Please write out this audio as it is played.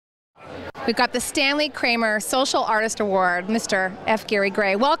We've got the Stanley Kramer Social Artist Award, Mr. F. Gary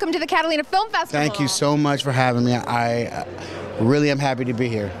Gray. Welcome to the Catalina Film Festival. Thank you so much for having me. I really am happy to be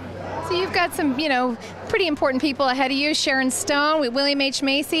here. So you've got some, pretty important people ahead of you. Sharon Stone, William H.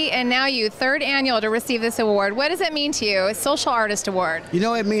 Macy, and now you, third annual to receive this award. What does it mean to you, a Social Artist Award?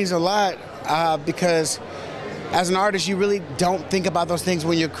 It means a lot because as an artist, you really don't think about those things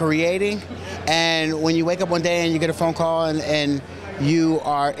when you're creating. And when you wake up one day and you get a phone call and you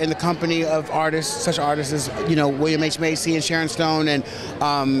are in the company of artists, such artists as, William H. Macy and Sharon Stone and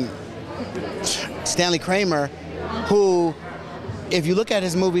Stanley Kramer, who, if you look at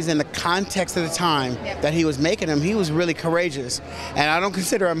his movies in the context of the time that he was making them, he was really courageous. And I don't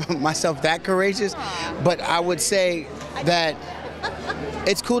consider myself that courageous, but I would say that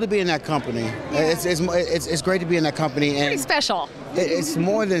it's cool to be in that company. Yeah. It's great to be in that company. Pretty special. It's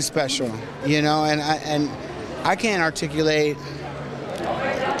more than special, and I can't articulate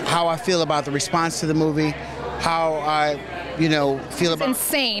how I feel about the response to the movie, how I, feel about. It's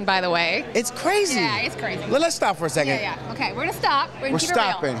insane, by the way. It's crazy. Yeah, it's crazy. Let's stop for a second. Yeah. Okay, we're gonna stop. We're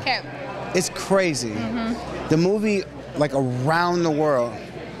stopping. Okay. It's crazy. Mm-hmm. The movie, around the world,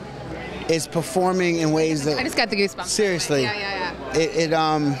 is performing in ways that I just got the goosebumps. Seriously. Yeah. It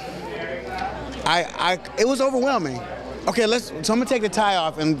was overwhelming. Okay, so I'm gonna take the tie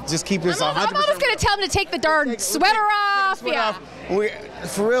off and just keep this 100%. I'm almost gonna tell him to take the darn sweater off.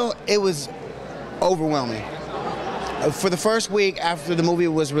 For real, it was overwhelming. For the first week after the movie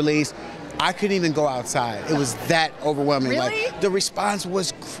was released, I couldn't even go outside. It was that overwhelming. Really? The response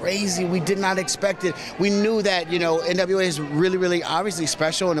was crazy. We did not expect it. We knew that, NWA is really, really obviously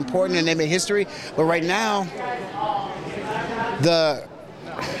special and important and they made history. But right now,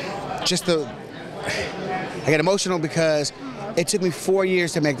 I get emotional because it took me 4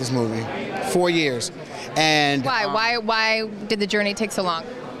 years to make this movie. 4 years. And why did the journey take so long?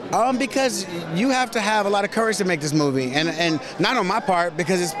 Because you have to have a lot of courage to make this movie, and not on my part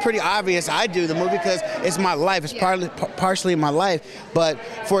because it's pretty obvious I do the movie because it's my life. It's partially my life, but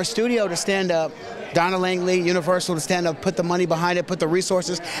for a studio to stand up, Donna Langley, Universal, to stand up, put the money behind it, put the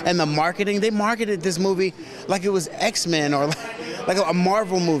resources and the marketing. They marketed this movie like it was X-Men or like a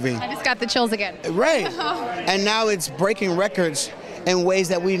Marvel movie. I just got the chills again. Right, and now it's breaking records in ways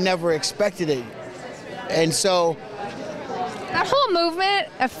that we never expected it, and so. That whole movement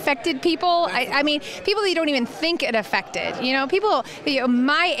affected people. I mean, people that you don't even think it affected. People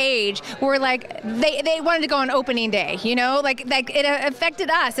my age were like, they wanted to go on opening day. Like it affected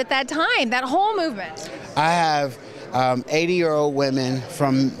us at that time. That whole movement. I have 80-year-old women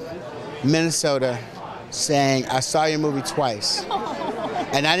from Minnesota saying, "I saw your movie twice."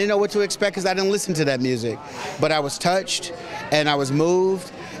 And I didn't know what to expect because I didn't listen to that music. But I was touched and I was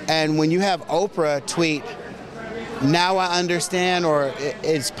moved. And when you have Oprah tweet, "Now I understand," or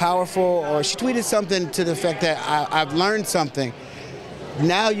 "It's powerful," or she tweeted something to the effect that I've learned something.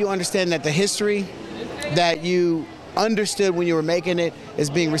 Now you understand that the history that you understood when you were making it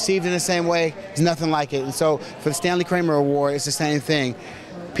is being received in the same way. There's nothing like it. And so for the Stanley Kramer Award, it's the same thing.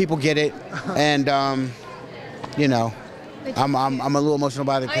 People get it, and I'm a little emotional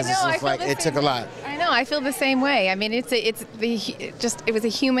about it because it's just like it took a lot. I feel the same way. I mean, it was a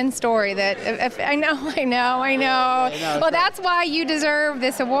human story that I know. Well, that's why you deserve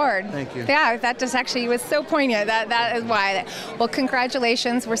this award. Thank you. Yeah, that just actually was so poignant. That is why. Well,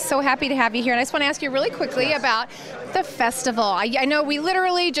 congratulations. We're so happy to have you here. And I just want to ask you really quickly about the festival. I know we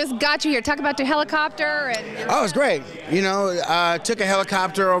literally just got you here. Talk about your helicopter. Oh, it's great. I took a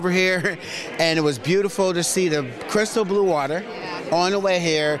helicopter over here, and it was beautiful to see the crystal blue water. On the way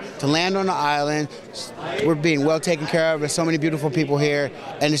here to land on the island. We're being well taken care of. There's so many beautiful people here,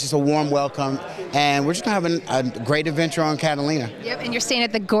 and it's just a warm welcome. And we're just gonna have a great adventure on Catalina. Yep, and you're staying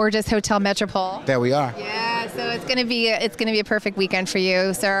at the gorgeous Hotel Metropole. There we are. Yeah, so it's gonna be a perfect weekend for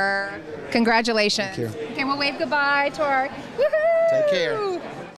you, sir. Congratulations. Thank you. Okay, we'll wave goodbye to our. Woohoo! Take care.